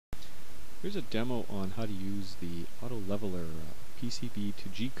Here's a demo on how to use the Autoleveller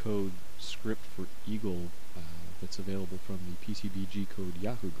pcb-to-gcode script for Eagle that's available from the pcb-gcode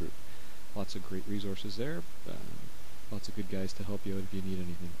Yahoo group. Lots of great resources there, lots of good guys to help you out if you need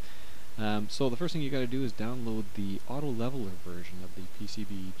anything. So the first thing you got to do is download the Autoleveller version of the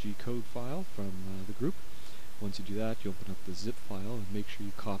pcb-gcode file from the group. Once you do that, you open up the zip file and make sure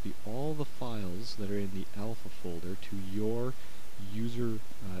you copy all the files that are in the alpha folder to your user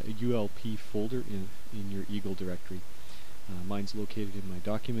ULP folder in your Eagle directory. Mine's located in my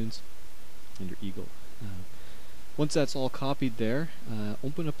documents under Eagle. Once that's all copied there,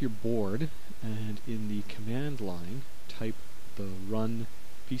 open up your board and in the command line type the run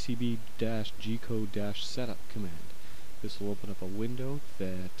pcb-gcode-setup command. This will open up a window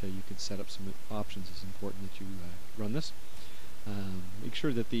that you can set up some options. It's important that you run this. Make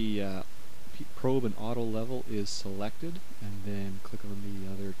sure that the probe and auto level is selected, and then click on the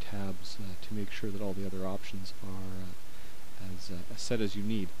other tabs to make sure that all the other options are as set as you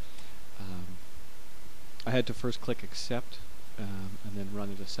need. I had to first click accept and then run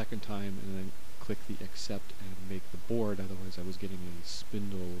it a second time and then click the accept and make the board, otherwise I was getting a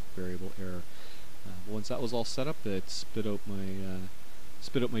spindle variable error. Once that was all set up, it spit out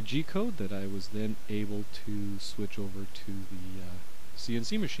my G-code that I was then able to switch over to the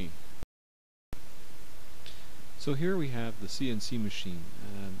CNC machine. So here we have the CNC machine.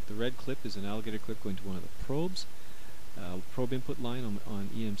 The red clip is an alligator clip going to one of the probes. Probe input line on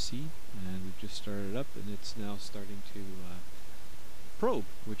EMC, and we've just started it up and it's now starting to probe,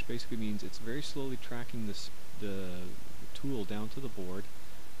 which basically means it's very slowly tracking the tool down to the board,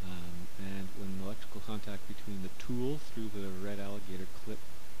 and when the electrical contact between the tool through the red alligator clip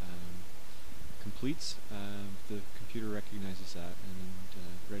completes, the computer recognizes that and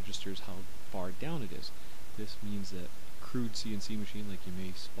registers how far down it is. This means that crude CNC machine, like you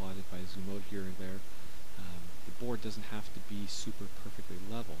may spot if I zoom out here and there, the board doesn't have to be super perfectly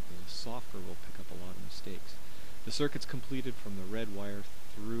level. The software will pick up a lot of mistakes. The circuit's completed from the red wire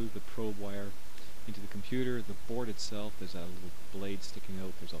through the probe wire into the computer. The board itself, there's a little blade sticking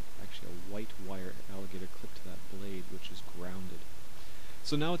out. There's actually a white wire alligator clip to that blade, which is grounded.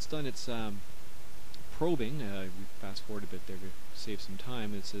 So now it's done its probing. We fast forward a bit there to save some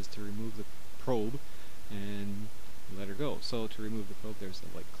time. It says to remove the probe and let her go. So to remove the probe, there's the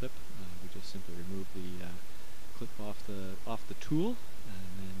white clip. We just simply remove the clip off the tool,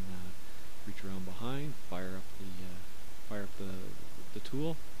 and then reach around behind, fire up the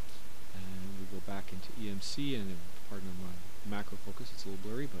tool, and we go back into EMC. And pardon my macro focus, it's a little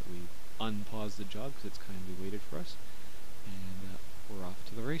blurry, but we unpause the job because it's kindly waited for us, and we're off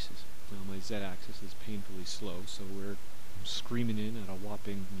to the races. Now my Z-axis is painfully slow, so we're screaming in at a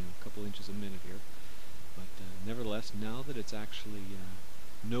whopping couple inches a minute here. But nevertheless, now that it's actually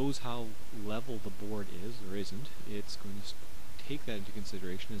knows how level the board is or isn't, it's going to take that into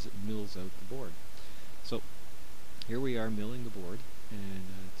consideration as it mills out the board. So here we are milling the board, and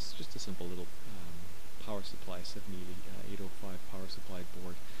it's just a simple little power supply 780-805 power supply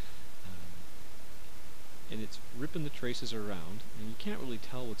board, and it's ripping the traces around, and you can't really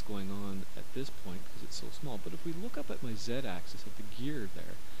tell what's going on at this point because it's so small. But if we look up at my Z-axis at the gear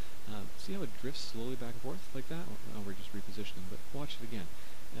there, see how it drifts slowly back and forth like that? Oh, we're just repositioning, but watch it again.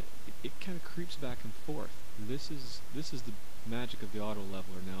 It kind of creeps back and forth. This is the magic of the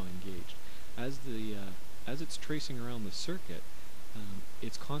Autoleveller now engaged. As it's tracing around the circuit,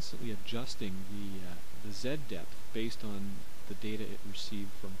 it's constantly adjusting the Z depth based on the data it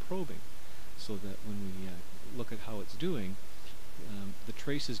received from probing, so that when we look at how it's doing, the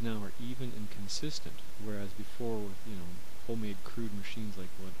traces now are even and consistent, whereas before with homemade crude machines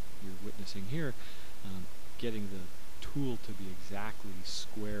like what you're witnessing here, getting the tool to be exactly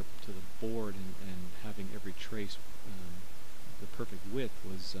square to the board and having every trace the perfect width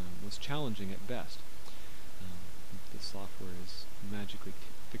was challenging at best. The software is magically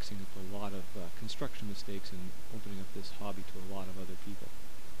fixing up a lot of construction mistakes and opening up this hobby to a lot of other people.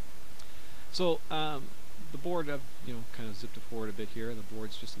 So the board, I've kind of zipped it forward a bit here. The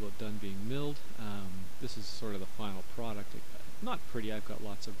board's just about done being milled. This is sort of the final product. Not pretty. I've got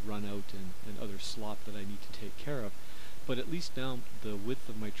lots of run out and other slop that I need to take care of, but at least now the width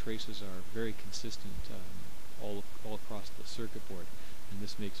of my traces are very consistent all across the circuit board, and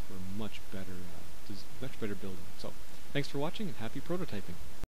this makes for much better building. So thanks for watching, and happy prototyping.